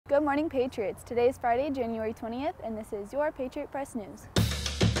Good morning, Patriots. Today is Friday, January 20th, and this is your Patriot Press News.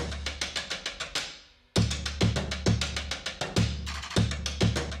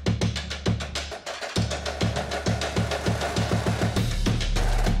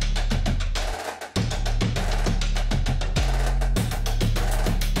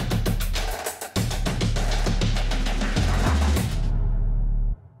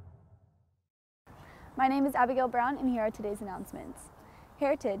 My name is Abigail Brown, and here are today's announcements.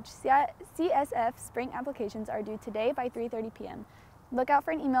 Heritage CSF spring applications are due today by 3:30 p.m. Look out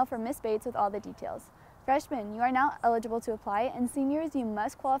for an email from Ms. Bates with all the details. Freshmen, you are now eligible to apply, and seniors, you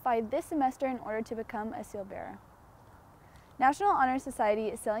must qualify this semester in order to become a seal bearer. National Honor Society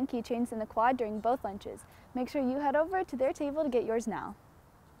is selling keychains in the quad during both lunches. Make sure you head over to their table to get yours now.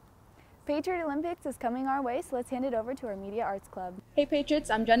 Patriot Olympics is coming our way, so let's hand it over to our Media Arts Club. Hey Patriots,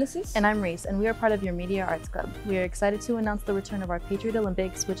 I'm Genesis. And I'm Reese, and we are part of your Media Arts Club. We are excited to announce the return of our Patriot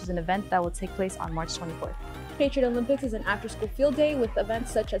Olympics, which is an event that will take place on March 24th. Patriot Olympics is an after-school field day with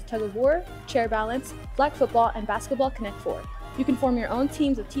events such as tug of war, chair balance, flag football, and basketball Connect 4. You can form your own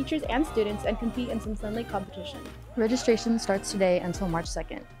teams of teachers and students and compete in some friendly competition. Registration starts today until March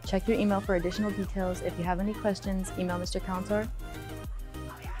 2nd. Check your email for additional details. If you have any questions, email Mr. Countor.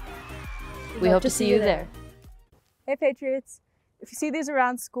 We hope to see you there. Hey Patriots! If you see these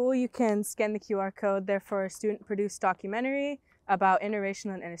around school, you can scan the QR code. They're for a student-produced documentary about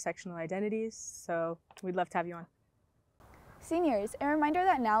interracial and intersectional identities, so we'd love to have you on. Seniors, a reminder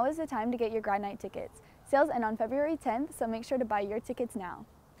that now is the time to get your grad night tickets. Sales end on February 10th, so make sure to buy your tickets now.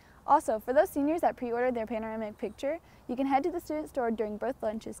 Also, for those seniors that pre-ordered their panoramic picture, you can head to the student store during both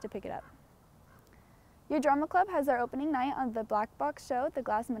lunches to pick it up. Your drama club has their opening night on the Black Box show, The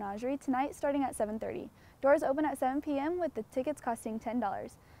Glass Menagerie, tonight starting at 7:30. Doors open at 7 p.m. with the tickets costing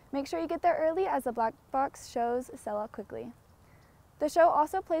 $10. Make sure you get there early as the Black Box shows sell out quickly. The show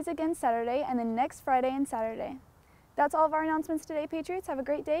also plays again Saturday and then next Friday and Saturday. That's all of our announcements today, Patriots. Have a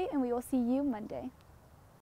great day, and we will see you Monday.